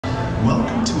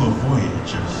Welcome to a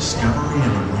voyage of discovery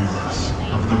and awareness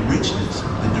of the richness,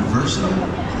 the diversity,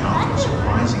 the often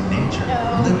surprising nature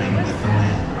living with the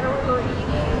land.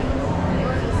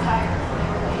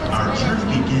 Our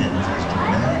journey begins as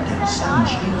dramatic and sudden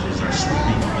changes are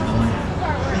sweeping over the land.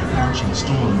 The approaching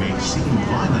storm may seem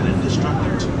violent and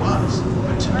destructive to us,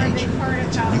 but to nature,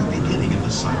 it's a new beginning of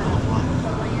the cycle of life.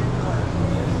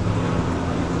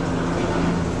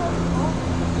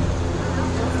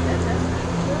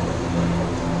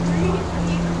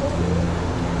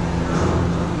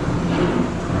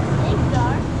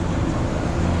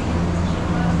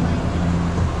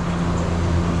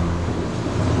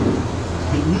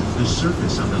 Beneath the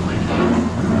surface of the land,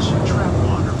 roots trap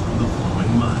water from the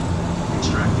flowing mud,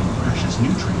 extracting precious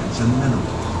nutrients and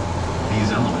minerals.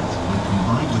 These elements, when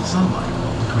combined with sunlight,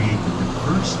 create the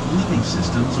diverse living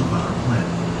systems of our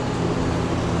planet.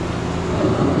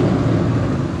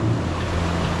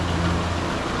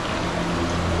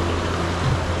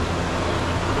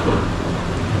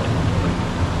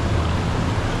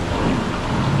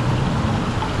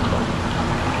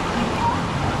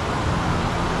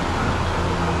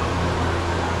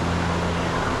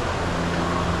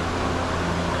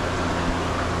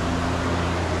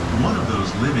 One of those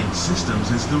living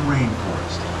systems is the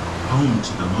rainforest, home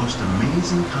to the most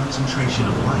amazing concentration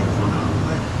of life on our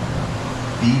planet.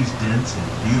 These dense and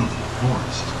beautiful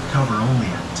forests cover only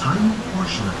a tiny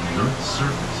portion of the Earth's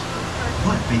surface,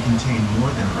 but they contain more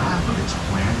than half of its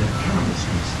plant and animal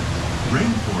species.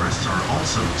 Rainforests are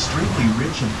also extremely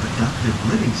rich and productive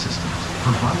living systems,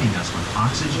 providing us with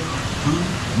oxygen, food,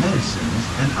 medicines,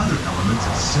 and other elements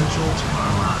essential to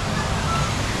our lives.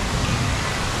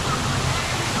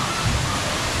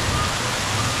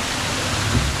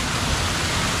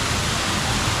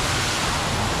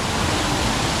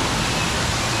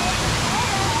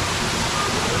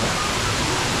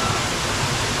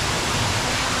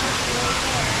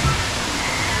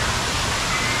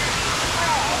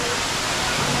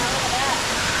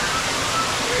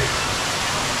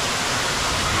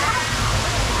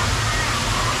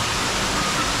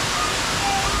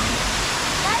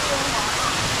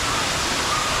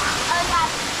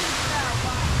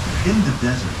 In the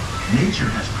desert, nature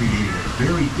has created a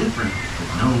very different, but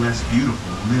no less beautiful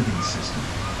living system.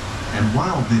 And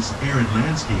while this arid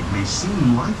landscape may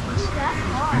seem lifeless, it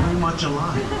is very much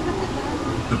alive.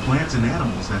 The plants and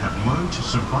animals that have learned to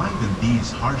survive in these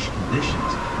harsh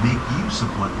conditions make use of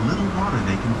what little water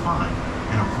they can find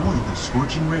and avoid the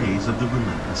scorching rays of the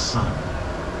relentless sun.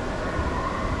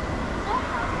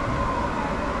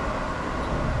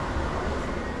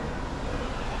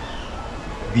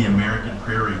 The American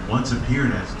prairie once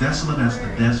appeared as desolate as the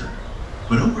desert,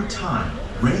 but over time,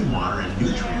 rainwater and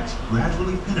nutrients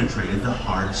gradually penetrated the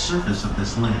hard surface of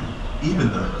this land. Even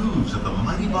the hooves of the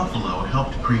mighty buffalo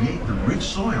helped create the rich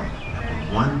soil that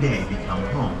would one day become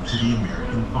home to the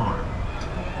American farm.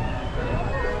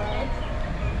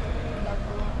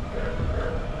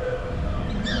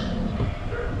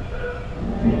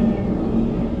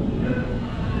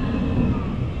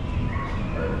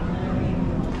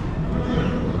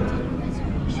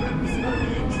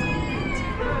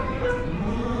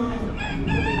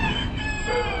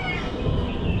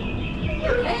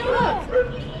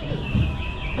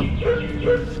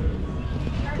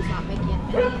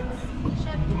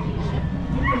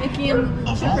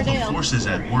 Of all the forces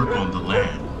at work on the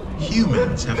land,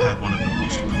 humans have had one of the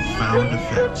most profound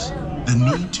effects. The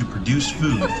need to produce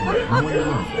food for a growing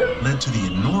world led to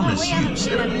the enormous use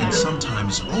and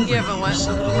sometimes overuse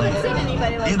of the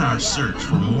land. In our search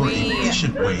for more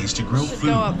efficient ways to grow food,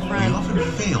 we often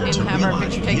fail to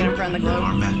realize the impact of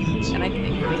our methods. And I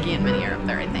think Mickey and Minnie are up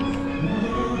there, I think.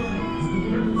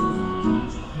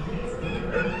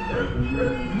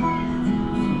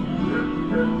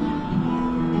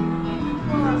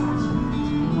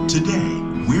 Today,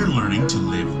 we're learning to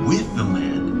live with the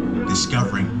land,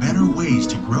 discovering better ways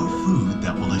to grow food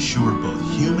that will assure both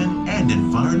human and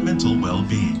environmental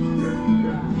well-being.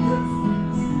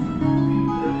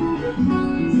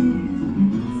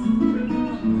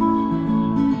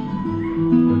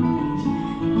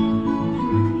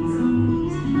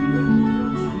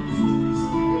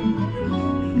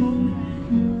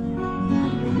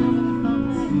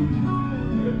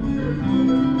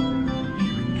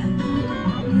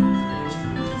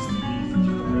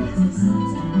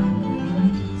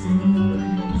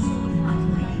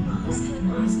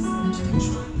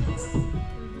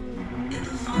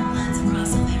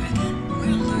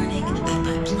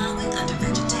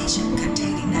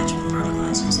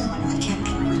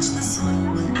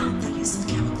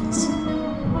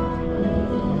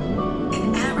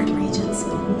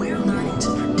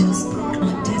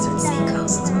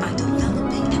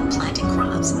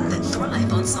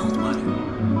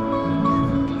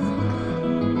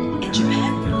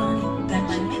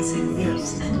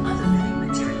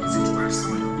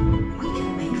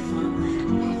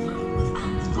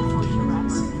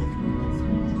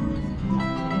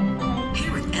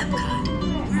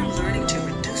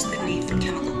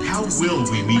 will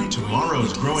we meet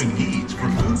tomorrow's growing needs for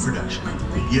food production,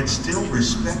 yet still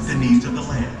respect the needs of the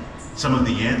land? Some of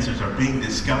the answers are being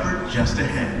discovered just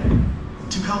ahead.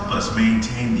 To help us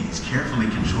maintain these carefully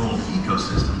controlled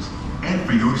ecosystems, and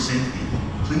for your safety,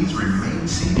 please remain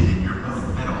seated in your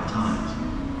boat at all times.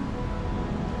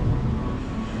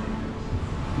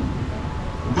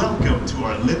 Welcome to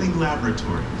our living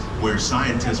laboratories, where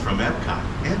scientists from Epcot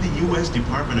and the U.S.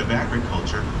 Department of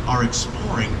Agriculture are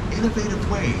exploring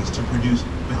innovative ways to produce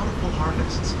bountiful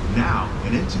harvests now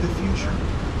and into the future.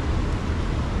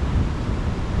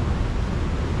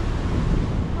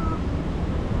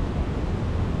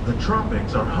 The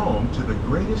tropics are home to the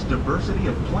greatest diversity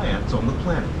of plants on the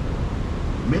planet.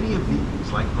 Many of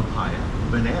these, like papaya,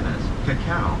 bananas,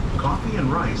 cacao, coffee,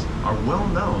 and rice, are well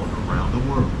known around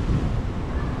the world.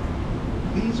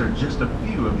 These are just a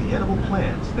few of the edible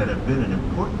plants that have been an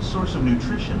important source of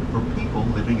nutrition for people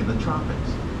living in the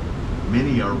tropics.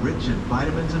 Many are rich in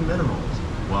vitamins and minerals,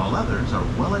 while others are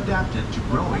well adapted to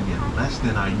growing in less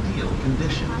than ideal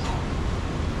conditions.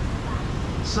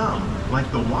 Some,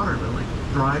 like the water lily,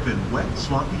 thrive in wet,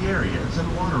 swampy areas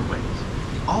and waterways.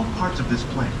 All parts of this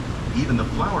plant, even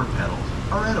the flower petals,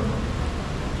 are edible.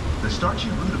 The starchy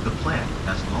root of the plant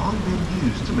has long been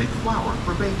used to make flour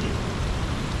for baking.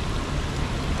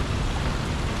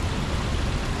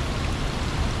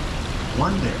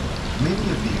 One day, many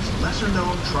of these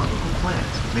lesser-known tropical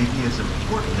plants may be as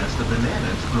important as the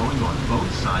bananas growing on both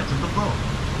sides of the boat.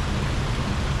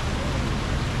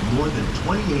 More than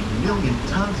 28 million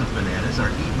tons of bananas are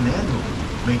eaten annually,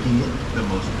 making it the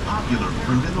most popular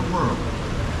fruit in the world.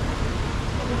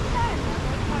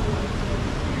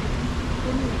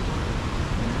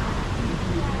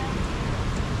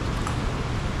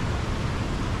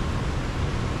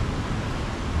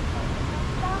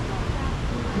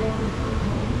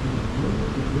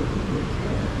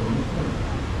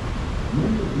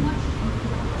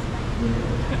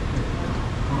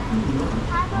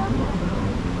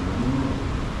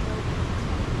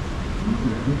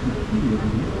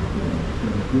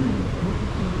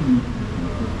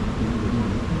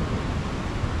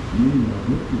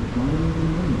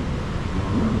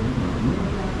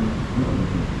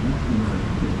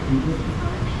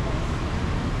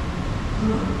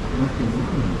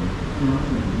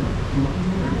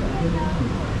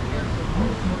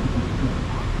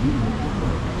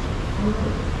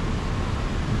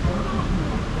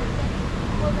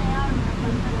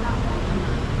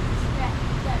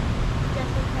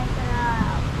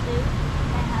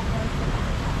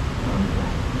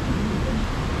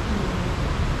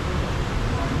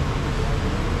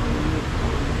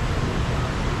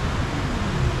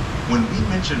 When we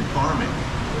mention farming,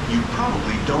 you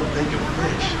probably don't think of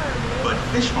fish. But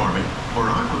fish farming, or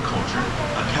aquaculture,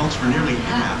 accounts for nearly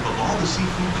half of all the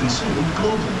seafood consumed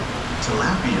globally.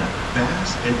 Tilapia,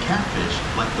 bass, and catfish,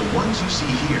 like the ones you see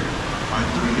here, are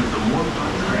three of the more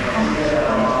popular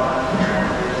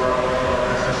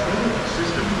The sustainable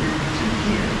system you're using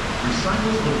here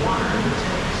recycles the water in the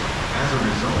tanks. As a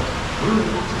result, we're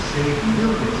able to save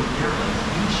millions of gallons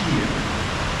each year.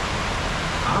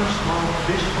 Our small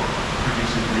fish farm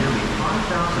produces nearly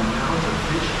 5,000 pounds of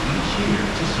fish each year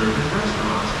to serve in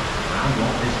restaurants around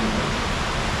Walt Disney World.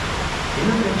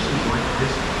 Innovations like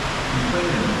this one can play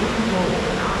an important role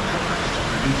in our efforts to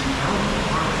produce bountiful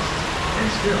harvests and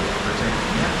still protect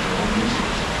natural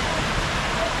resources.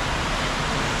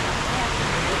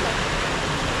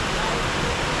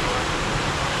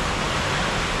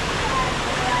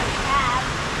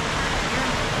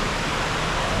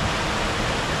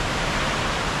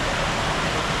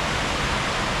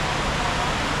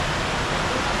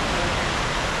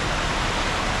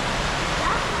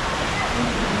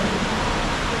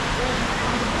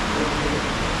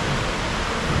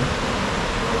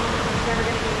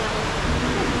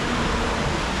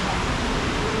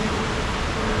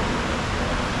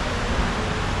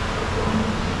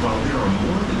 While there are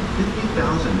more than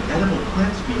 50,000 edible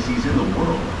plant species in the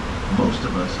world, most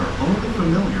of us are only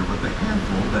familiar with the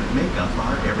handful that make up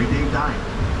our everyday diet.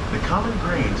 The common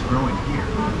grains growing here,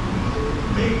 wheat,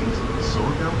 maize,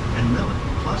 sorghum, and millet,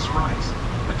 plus rice,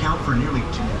 account for nearly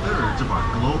 2/3 of our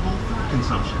global food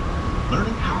consumption.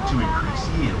 Learning how to increase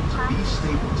yields of these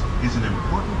staples is an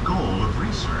important goal of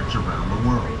research around the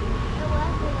world.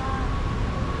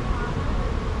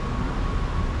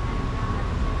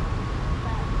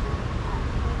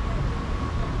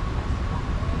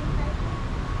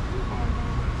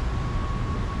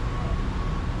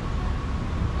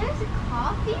 There's a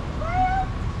coffee plant?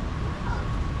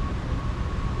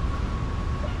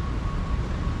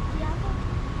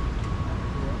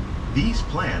 These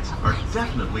plants are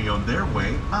definitely on their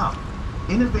way up.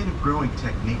 Innovative growing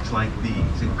techniques like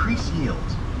these increase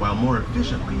yields while more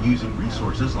efficiently using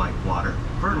resources like water,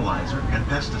 fertilizer, and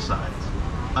pesticides.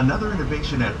 Another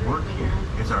innovation at work here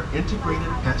is our integrated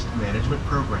pest management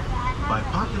program. By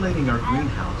populating our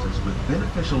greenhouses with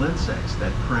beneficial insects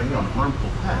that prey on harmful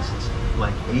pests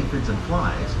like aphids and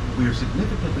flies, we are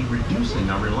significantly reducing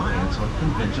our reliance on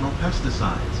conventional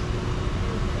pesticides.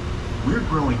 We're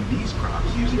growing these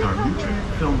crops using our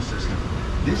nutrient film system.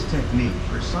 This technique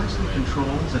precisely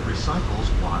controls and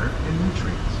recycles water and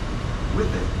nutrients. With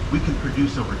it, we can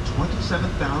produce over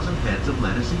 27,000 heads of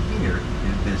lettuce a year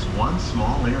in this one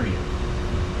small area.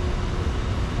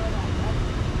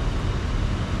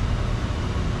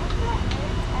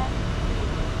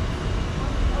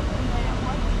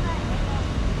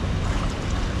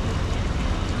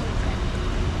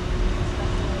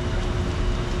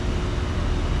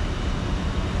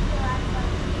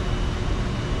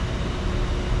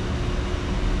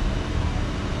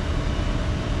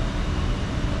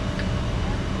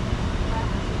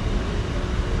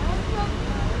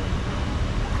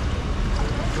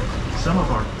 Some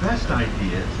of our best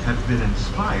ideas have been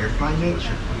inspired by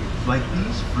nature, like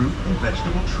these fruit and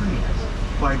vegetable trees.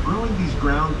 By growing these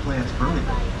ground plants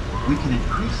vertically, we can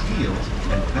increase yields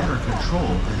and better control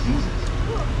diseases.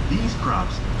 These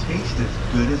crops taste as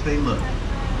good as they look.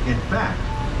 In fact,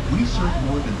 we serve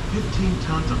more than 15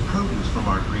 tons of produce from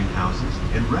our greenhouses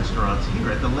in restaurants here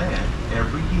at the lab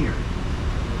every year.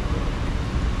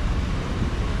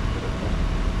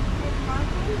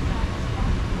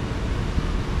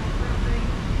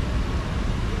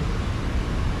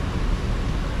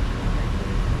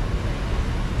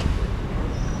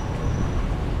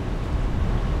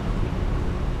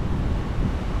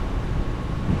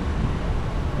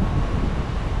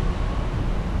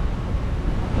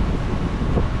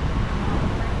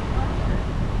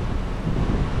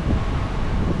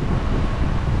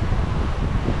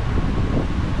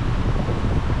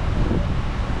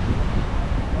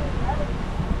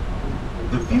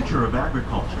 The future of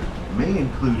agriculture may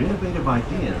include innovative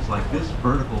ideas like this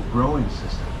vertical growing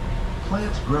system.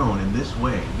 Plants grown in this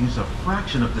way use a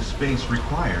fraction of the space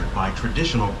required by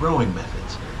traditional growing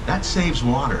methods. That saves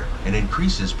water and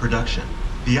increases production.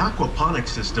 The aquaponics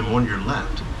system on your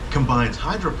left combines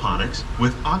hydroponics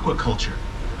with aquaculture.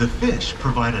 The fish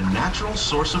provide a natural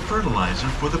source of fertilizer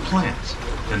for the plants,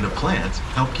 and the plants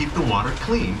help keep the water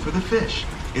clean for the fish.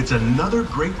 It's another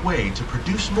great way to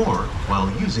produce more while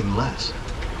using less.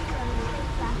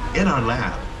 In our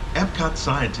lab, Epcot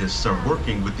scientists are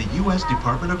working with the U.S.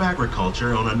 Department of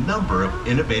Agriculture on a number of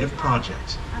innovative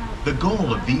projects. The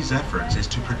goal of these efforts is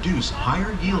to produce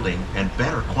higher yielding and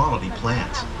better quality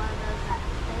plants.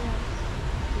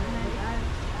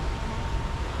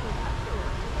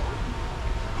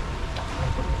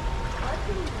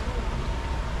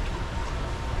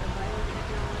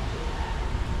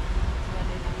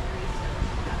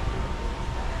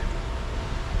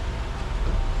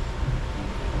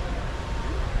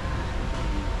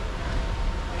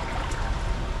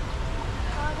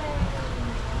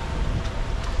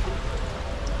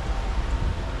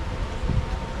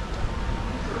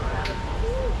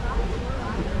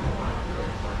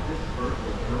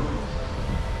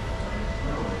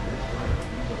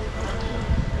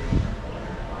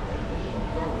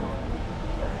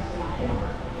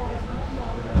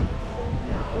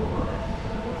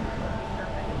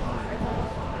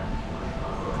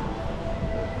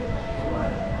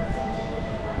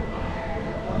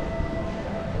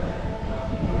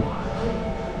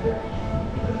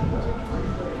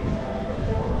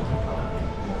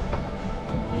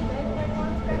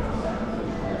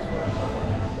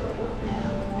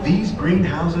 These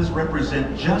greenhouses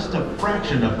represent just a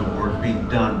fraction of the work being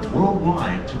done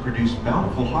worldwide to produce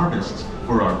bountiful harvests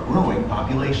for our growing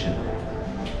population.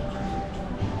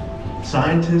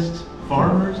 Scientists,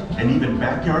 farmers, and even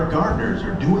backyard gardeners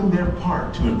are doing their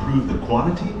part to improve the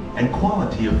quantity and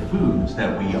quality of foods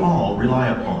that we all rely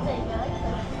upon.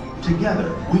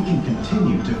 Together, we can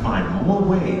continue to find more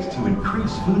ways to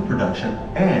increase food production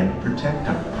and protect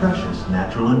our precious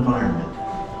natural environment.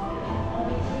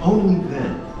 Only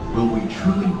then will we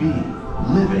truly be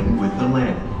living with the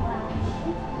land.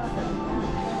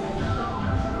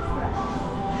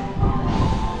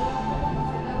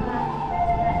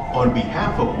 On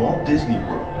behalf of Walt Disney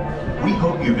World, we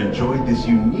hope you've enjoyed this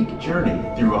unique journey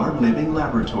through our living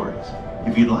laboratories.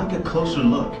 If you'd like a closer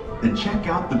look, then check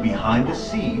out the Behind the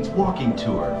Seeds walking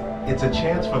tour. It's a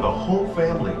chance for the whole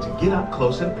family to get up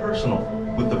close and personal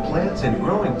with the plants and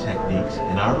growing techniques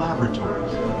in our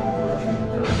laboratories.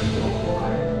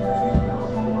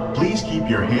 Please Please keep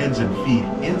your hands and feet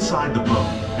inside the boat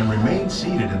and remain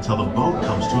seated until the boat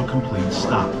comes to a complete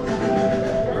stop.